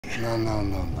No,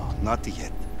 not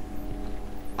yet.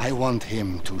 I want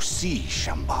him to see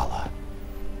Shambala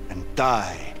and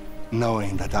die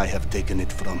knowing that I have taken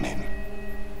it from him.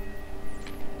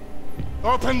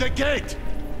 Open the gate!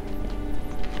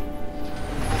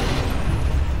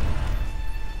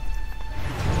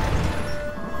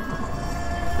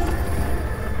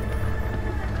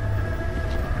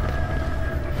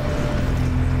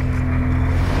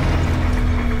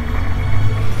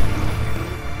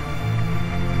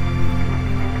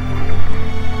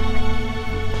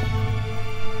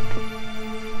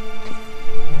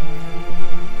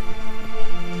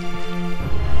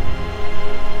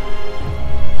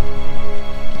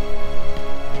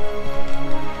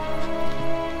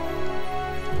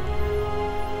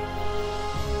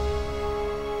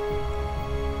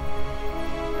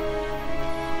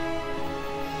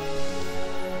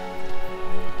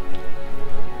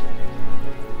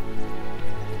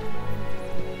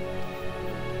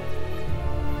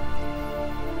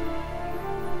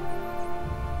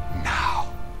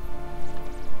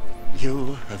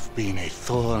 You have been a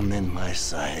thorn in my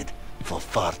side for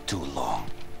far too long.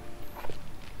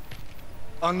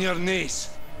 On your knees.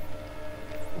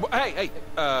 Hey,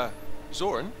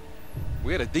 Zoran,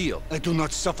 we had a deal. I do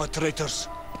not suffer traitors.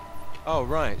 Oh,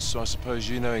 right, so I suppose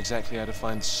you know exactly how to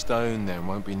find stone then,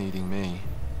 won't be needing me.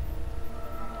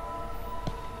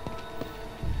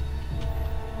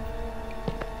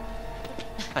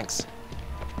 Thanks.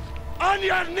 On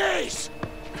your knees!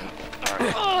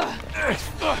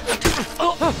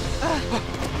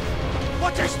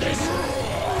 What is this?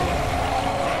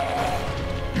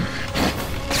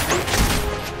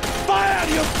 Fire,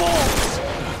 you fools!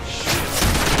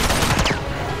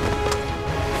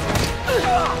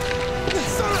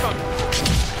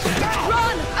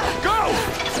 Run! Go!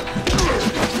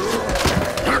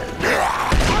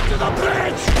 Onto the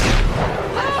bridge!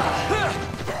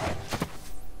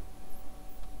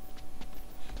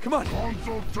 Come on!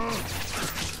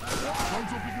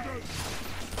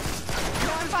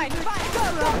 Fine,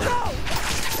 go!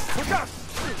 Look out!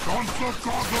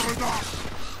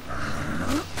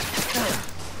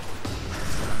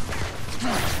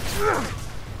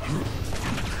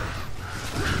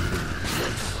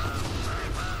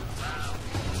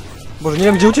 Boże, nie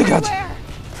wiem gdzie uciekać.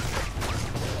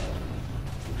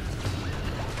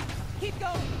 Keep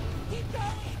going!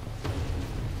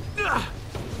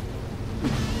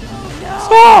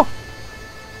 Co?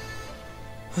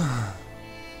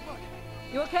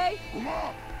 You okay?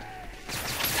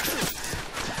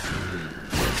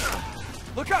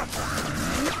 Look out!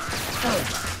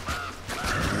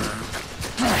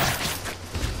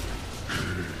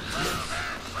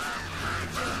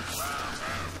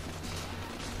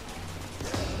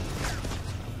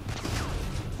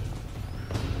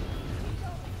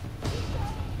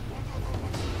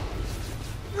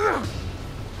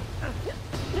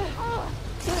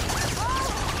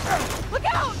 Look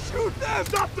out! Shoot them!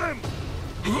 Stop them!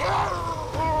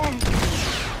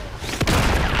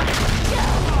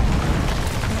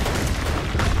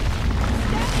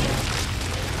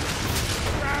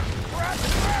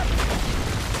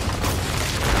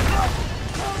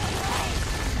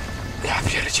 Ja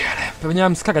pierdzielę. Pewnie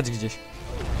miałem skakać gdzieś.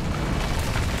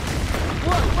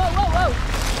 Whoa!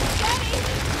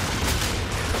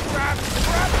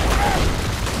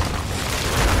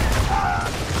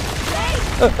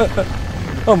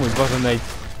 O mój Boże, Nate.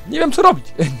 Nie wiem co robić.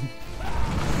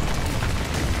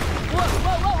 Whoa!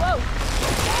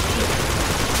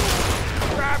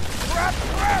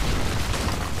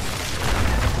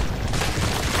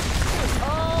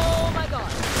 Oh my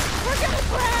God! We're gonna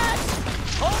crash!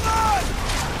 Hold on!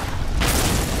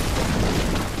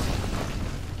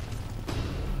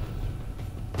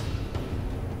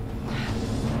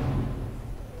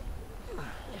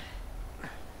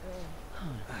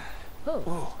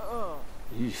 Oh.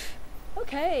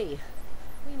 Okay.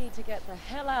 We need to get the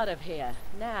hell out of here,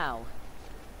 now.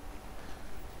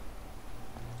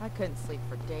 I couldn't sleep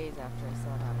for days after I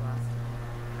saw that last time.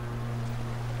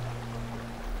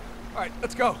 All right,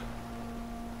 let's go.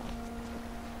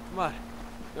 Come on.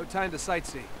 No time to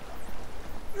sightsee.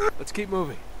 Let's keep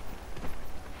moving.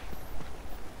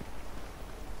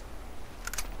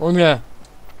 O nie.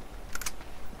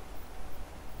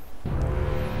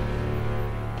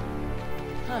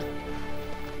 Huh.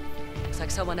 Looks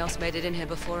like someone else made it in here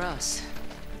before us.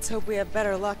 Let's hope we have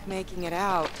better luck making it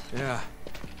out. Yeah.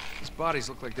 These bodies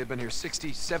look like they've been here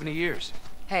 60, 70 years.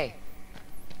 Hey.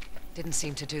 Didn't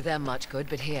seem to do them much good,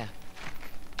 but here.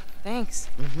 Thanks.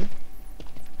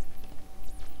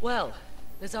 Well,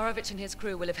 Lazarovich and his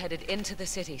crew will have headed into the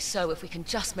city, so if we can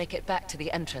just make it back to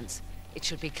the entrance, it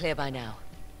should be clear by now.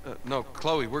 No,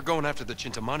 Chloe, we're going after the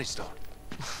Chintamani stone.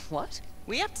 What?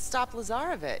 We have to stop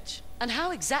Lazarevich. And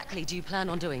how exactly do you plan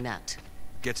on doing that?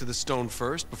 Get to the stone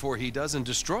first before he does and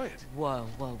destroy it. Whoa,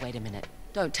 wait a minute.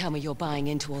 Don't tell me you're buying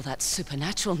into all that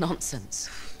supernatural nonsense.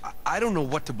 I don't know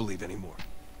what to believe anymore.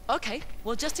 Okay,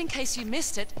 well, just in case you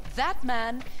missed it, that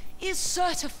man is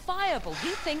certifiable. He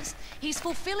thinks he's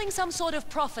fulfilling some sort of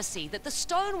prophecy that the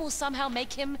stone will somehow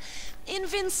make him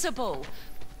invincible,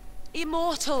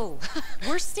 immortal.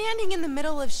 We're standing in the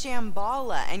middle of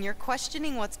Shambala, and you're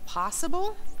questioning what's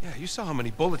possible? Yeah, you saw how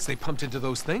many bullets they pumped into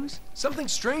those things? Something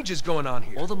strange is going on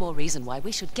here. All the more reason why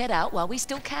we should get out while we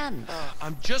still can.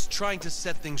 I'm just trying to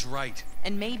set things right.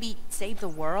 And maybe save the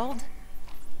world?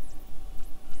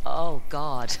 Oh,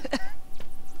 God.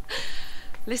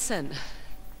 Listen,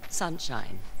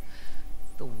 Sunshine.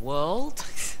 The world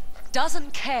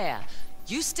doesn't care.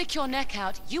 You stick your neck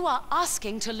out, you are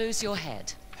asking to lose your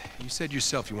head. You said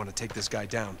yourself you want to take this guy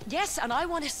down. Yes, and I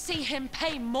want to see him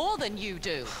pay more than you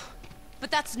do. But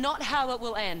that's not how it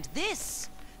will end. This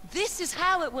is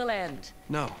how it will end.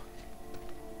 No,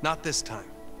 not this time.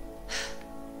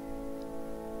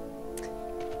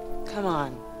 Come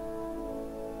on.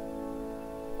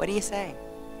 What do you say?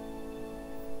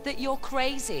 That you're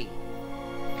crazy.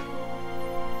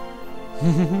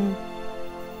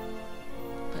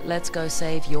 But let's go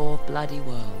save your bloody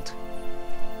world.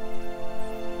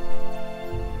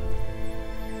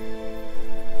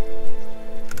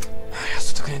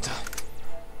 Jezu, tylko nie to.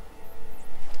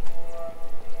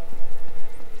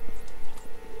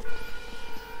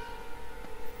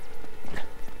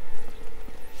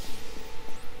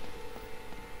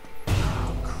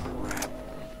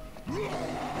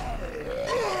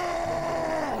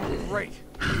 Great.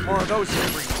 More of those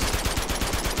freaks.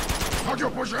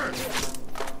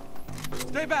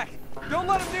 Stay back! Don't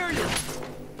let him near you!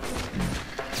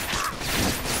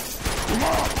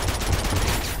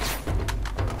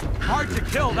 Hard to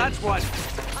kill, that's what!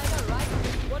 I know, right?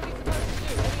 What are we supposed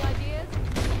to do? Any ideas?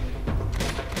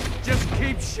 Just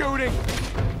keep shooting!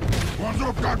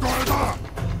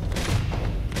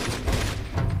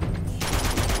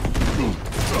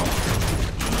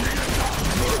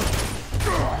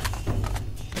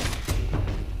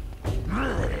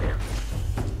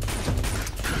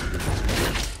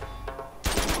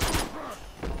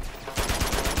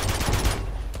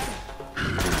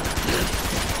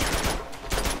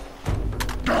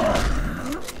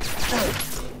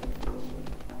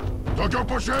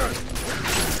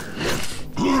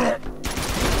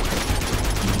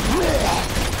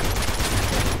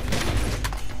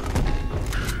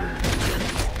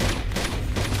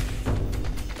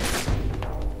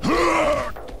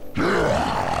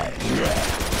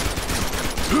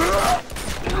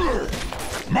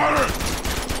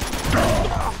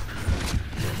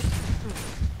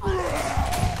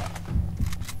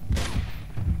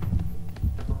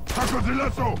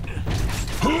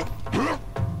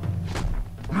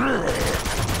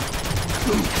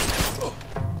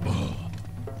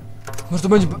 Może to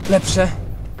będzie lepsze?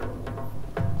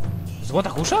 Złota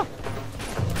kusza?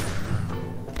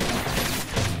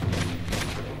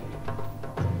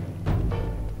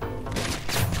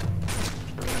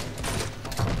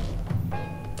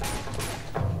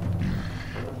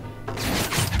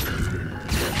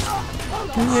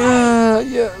 Nie,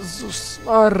 Jezus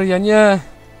Maria, nie.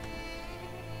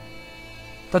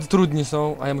 Tacy trudni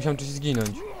są, a ja musiałem coś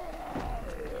zginąć.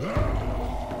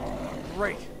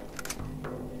 Great.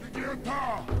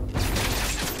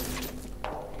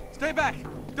 Stay back!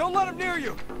 Don't let him near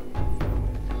you!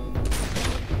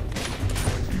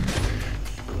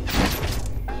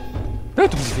 Był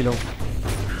tu przed chwilą.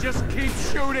 Just keep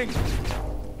shooting!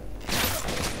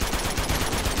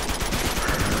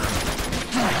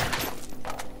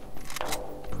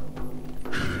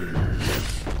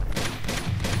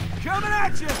 Coming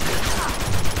at you!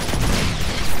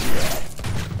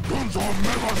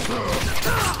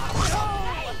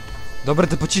 Dobre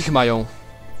te pocichy mają.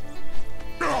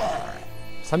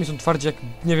 Sami są twardzi jak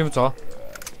nie wiem co.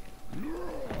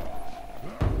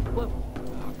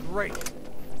 Great.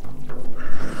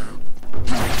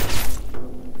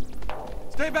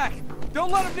 Stay back!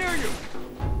 Don't let him near you!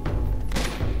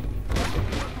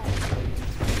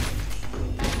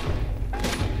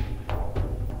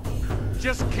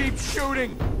 Just keep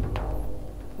shooting!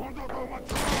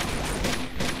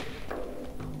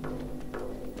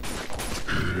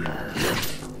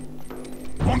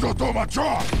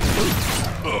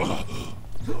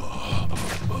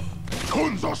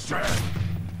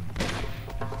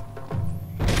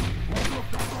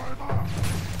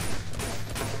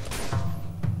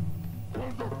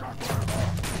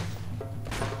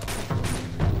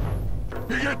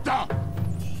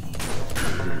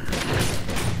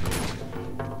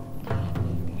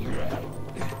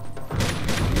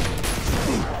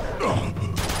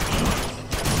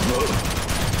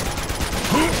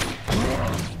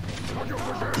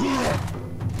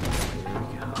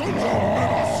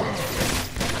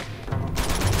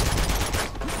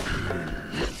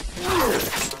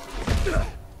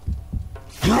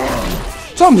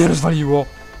 Co mnie rozwaliło?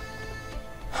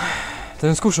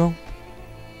 Ten z kuszą.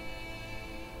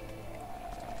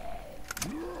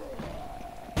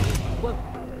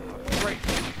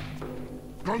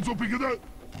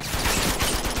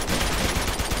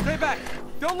 Stay back!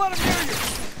 Don't let him near you!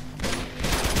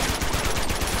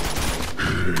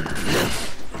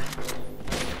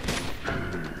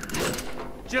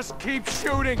 Just keep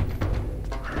shooting!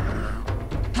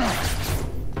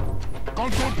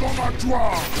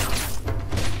 Concentre-toi!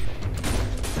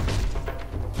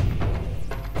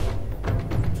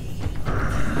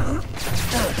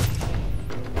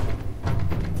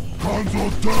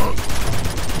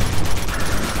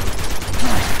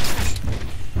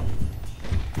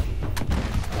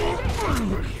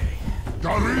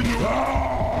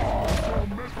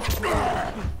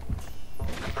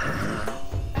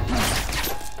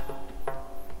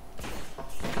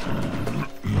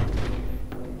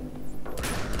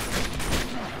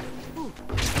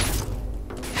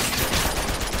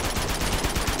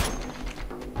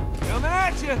 Coming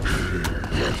at you!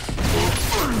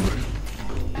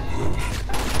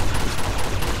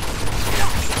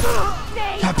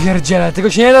 Ja pierdzielę, tego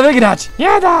się nie da wygrać!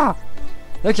 Nie da!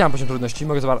 Jak ja mam poziom trudności?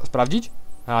 Mogę sprawdzić?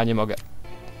 A, nie mogę.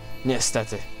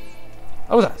 Niestety.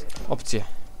 Albo zaraz, opcje.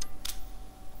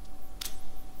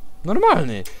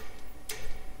 Normalny.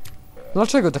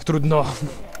 Dlaczego tak trudno?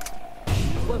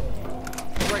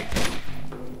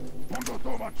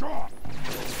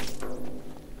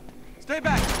 Stay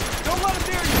back! Don't let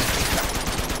him near you!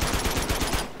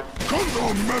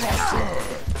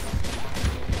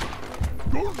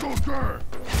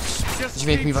 Just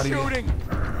Dźwięk mi keep wariuje. shooting!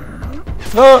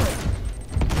 No!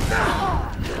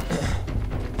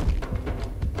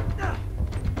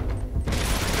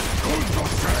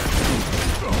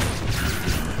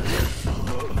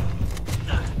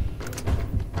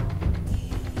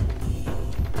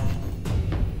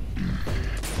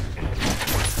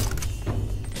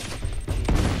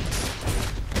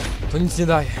 To nic nie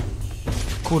daje.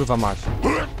 Kurwa mać.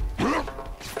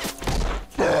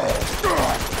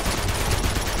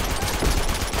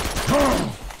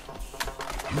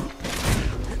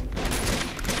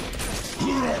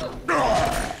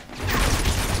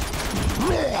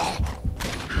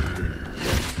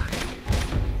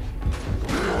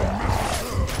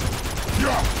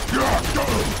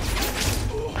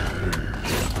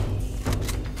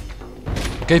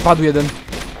 Okej, padł jeden.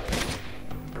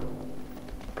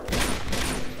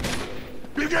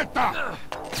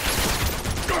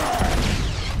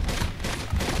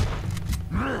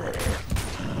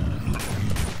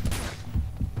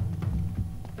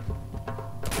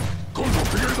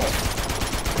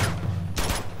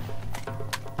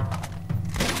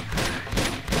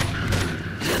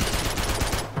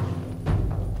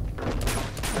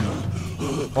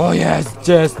 O, jest!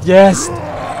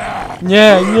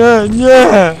 Nie!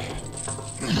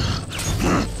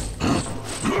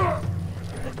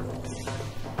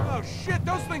 Oh shit,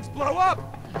 those things blow up!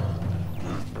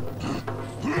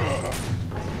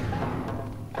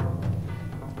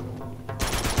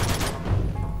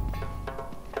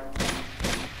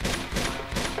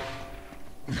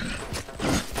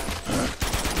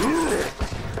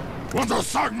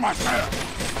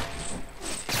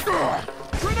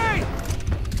 Grenade!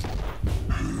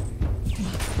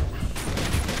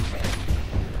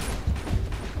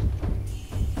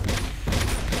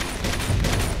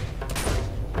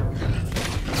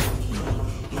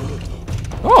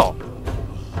 O!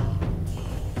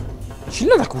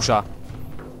 Silna ta kusza.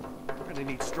 We're gonna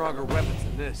need stronger weapons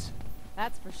than this.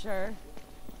 That's for sure.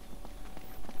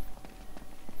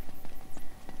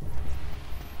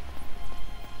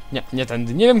 Nie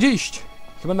tędy. Nie wiem gdzie iść.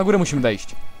 Chyba na górę musimy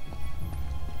wejść.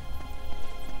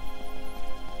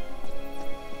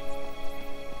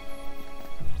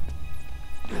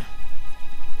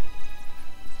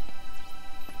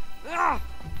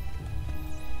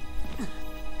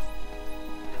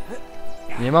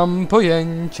 Nie mam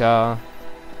pojęcia.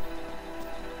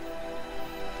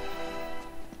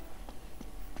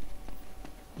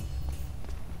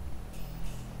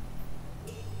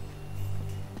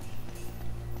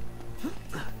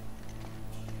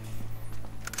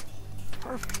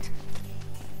 Perfect.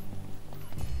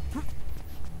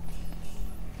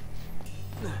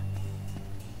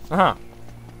 Aha.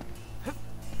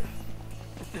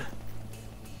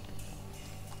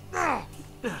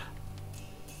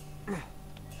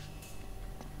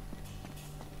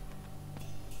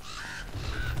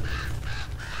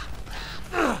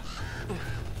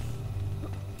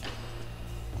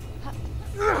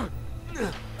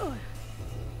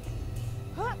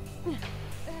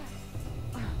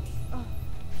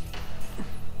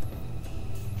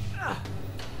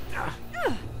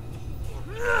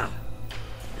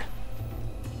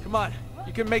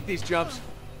 You can make these jumps.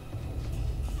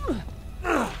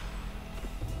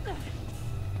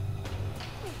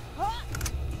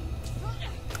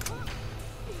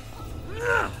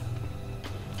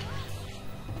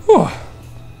 Uff.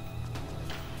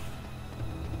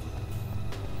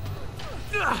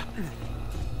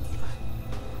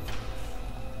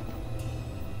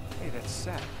 Hey, that's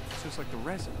sap. It's just like the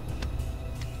resin.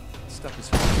 This stuff is.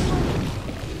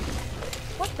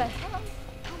 What the hell?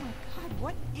 Oh my god,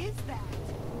 what is that?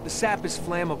 The sap is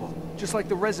flammable, just like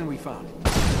the resin we found.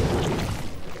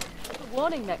 A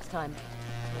warning next time.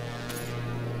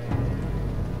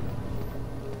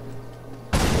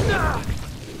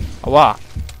 Ała.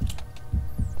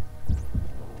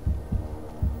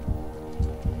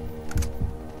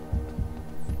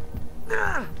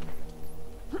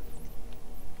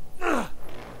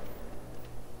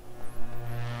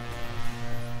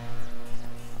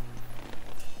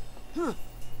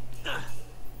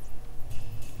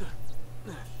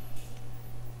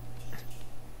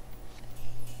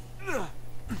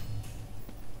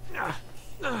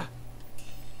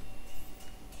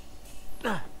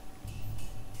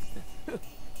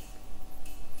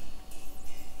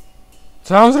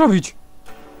 Co mam zrobić?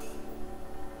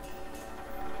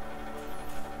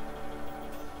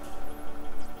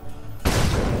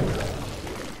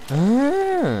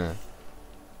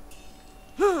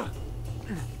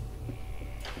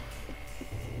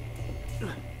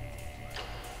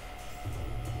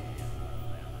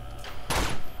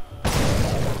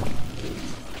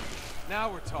 Now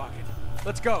we're talking.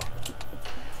 Let's go.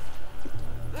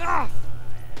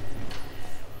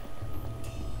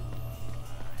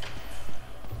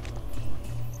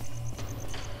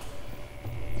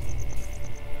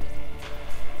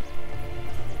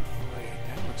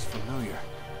 Familiar.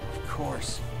 Of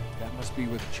course. That must be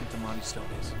where the Chintamani stone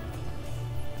is.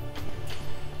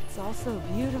 It's also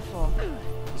beautiful.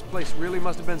 This place really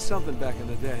must have been something back in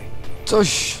the day.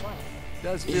 Coś.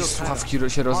 Does I feel słuchawki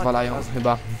się rozwalają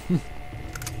chyba.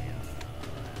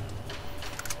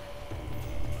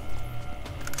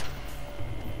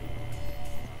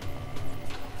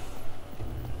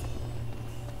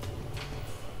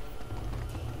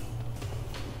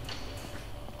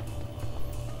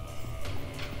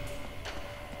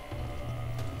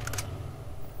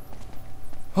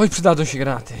 Oj, przydadzą się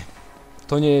granaty.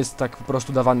 To nie jest tak po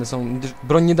prostu dawane są.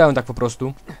 Broń nie dają tak po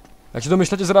prostu. Jak się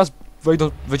domyślacie, zaraz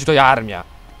wejdzie to armia.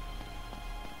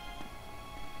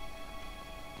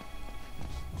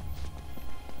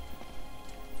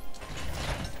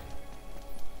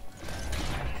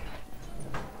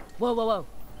 Whoa, whoa, whoa.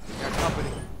 Got company.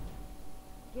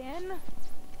 Again?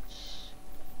 Shh.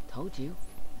 Told you.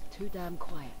 Too damn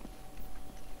quiet.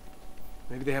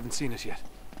 Maybe they haven't seen us yet.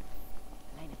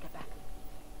 Elena, get back.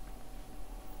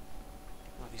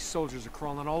 Oh, these soldiers are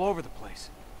crawling all over the place.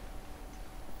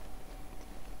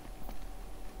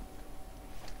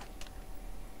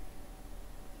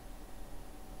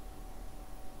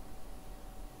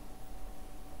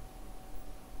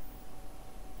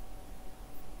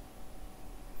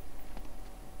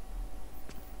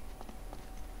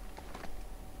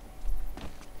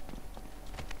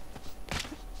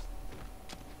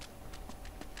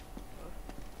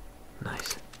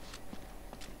 Nice.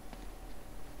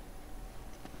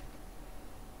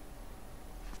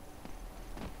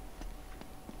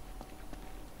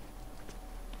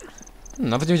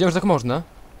 Nawet nie wiedziałem, że tak można.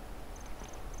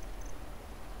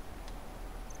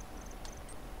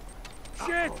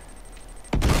 Shit!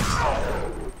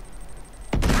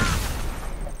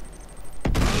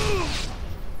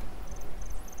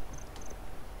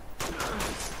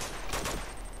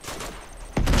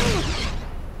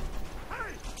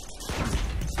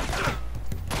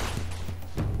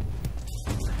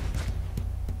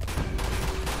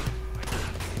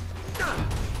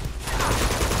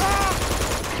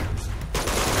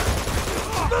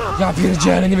 Ja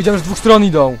pierdzielę, nie wiedziałem, że z dwóch stron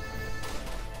idą.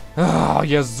 O,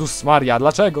 Jezus Maria,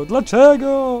 dlaczego?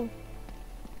 Dlaczego?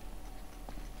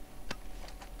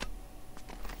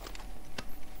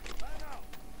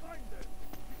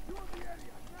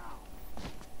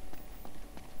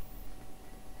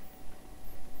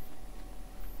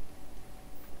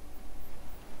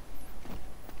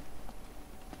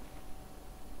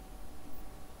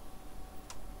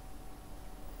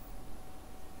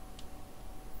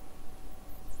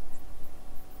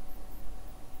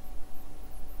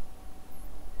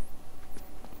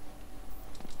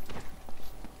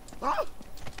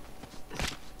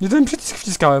 Nie ten przycisk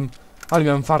wciskałem, ale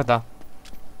miałem farta.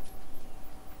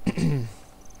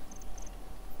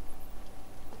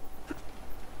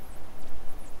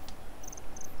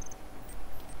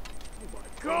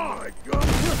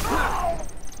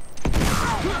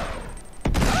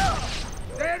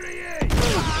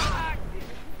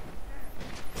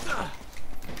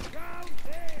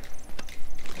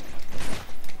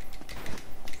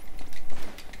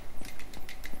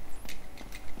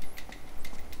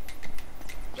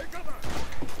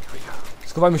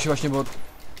 Schowajmy się właśnie, bo...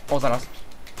 O, zaraz.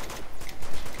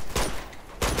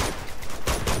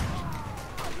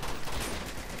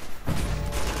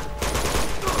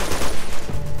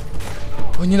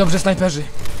 O, niedobrze, snajperzy.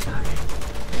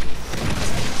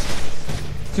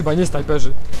 Chyba nie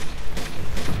snajperzy.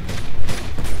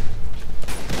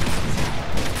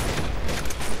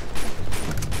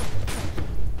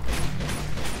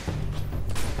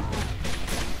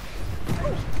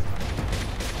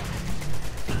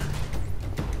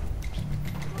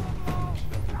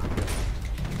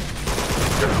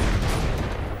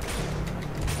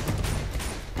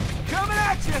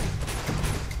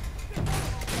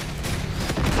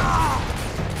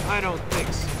 I don't think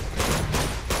so.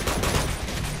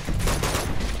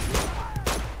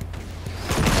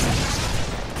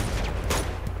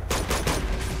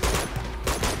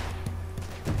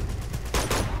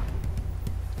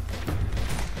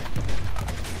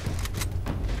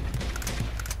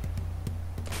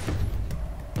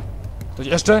 Ktoś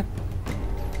jeszcze?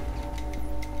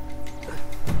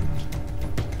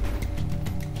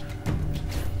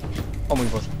 O mój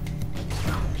Boże.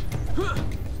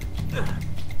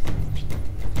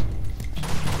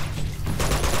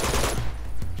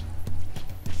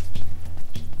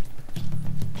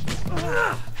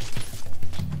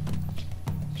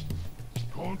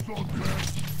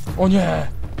 O nie!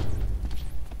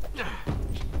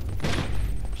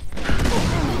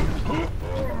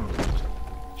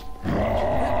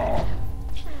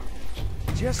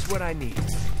 Just what I need.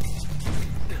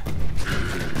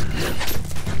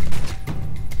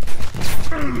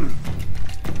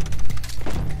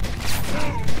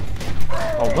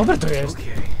 O, dobre to jest. Okay.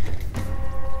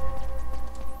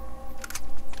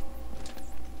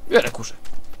 Wiele kuszy.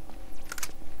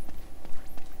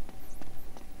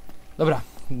 Dobra,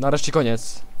 nareszcie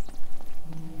koniec.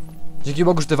 Dzięki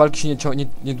Bogu, że te walki się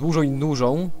nie dłużą i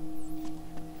dłużą.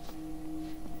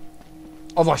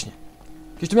 O właśnie.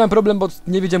 Kiedyś tu miałem problem, bo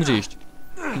nie wiedziałem gdzie iść.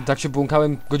 I tak się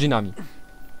błąkałem godzinami.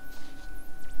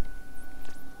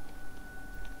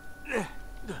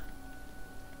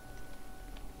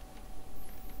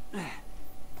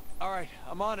 All right,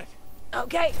 I'm on it.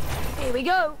 Okay, here we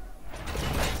go.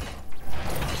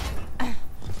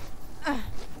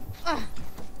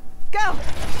 Go!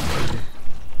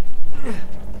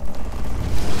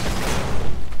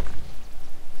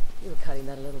 You were cutting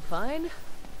that a little fine.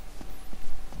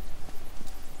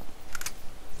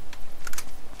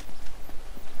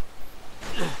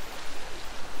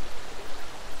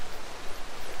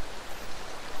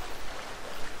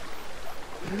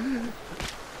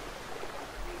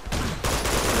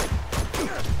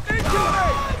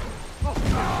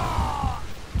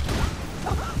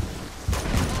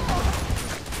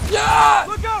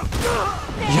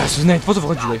 Jezu, Nate, po co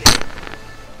wchodziłeś?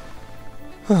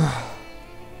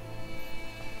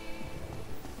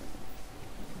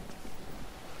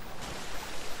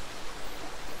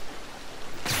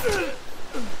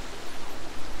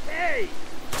 Hey!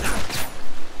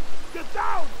 Get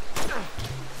down!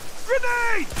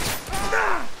 Grenade!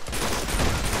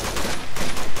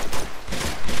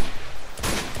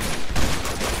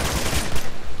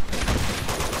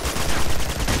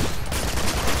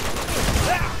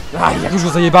 Aj, jak już go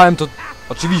zajebałem, to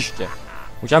oczywiście.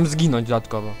 Musiałem zginąć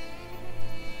dodatkowo.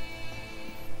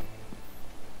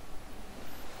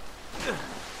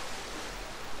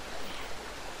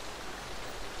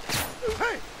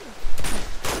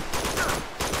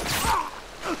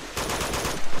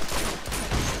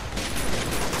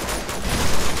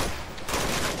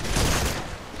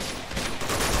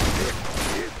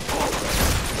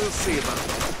 We'll see about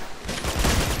that.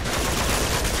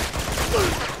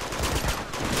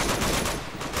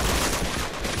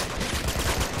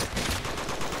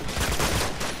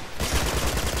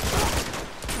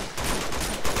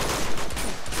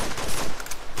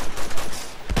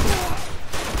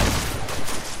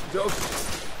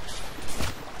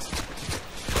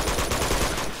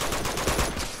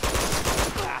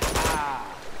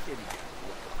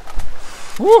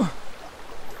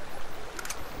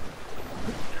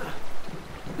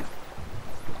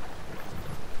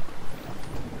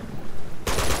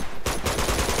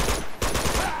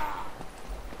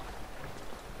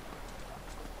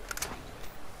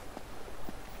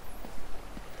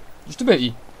 Gdzieś tu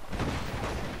byli.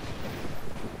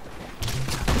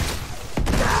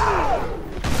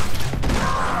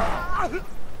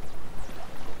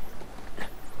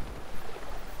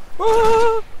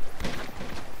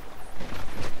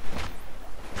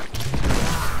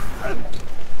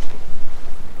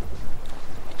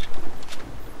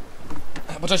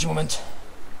 Poczekajcie moment.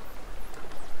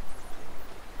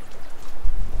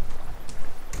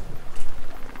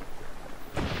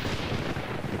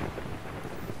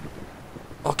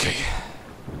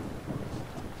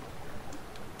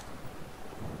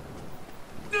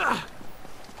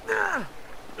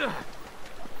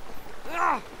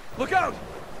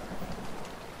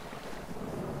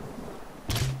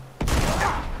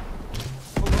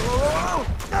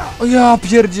 O ja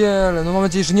pierdzielę, no mam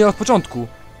nadzieję, że nie od początku.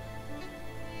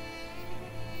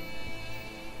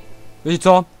 Wiecie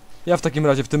co? Ja w takim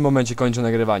razie w tym momencie kończę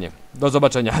nagrywanie. Do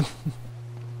zobaczenia.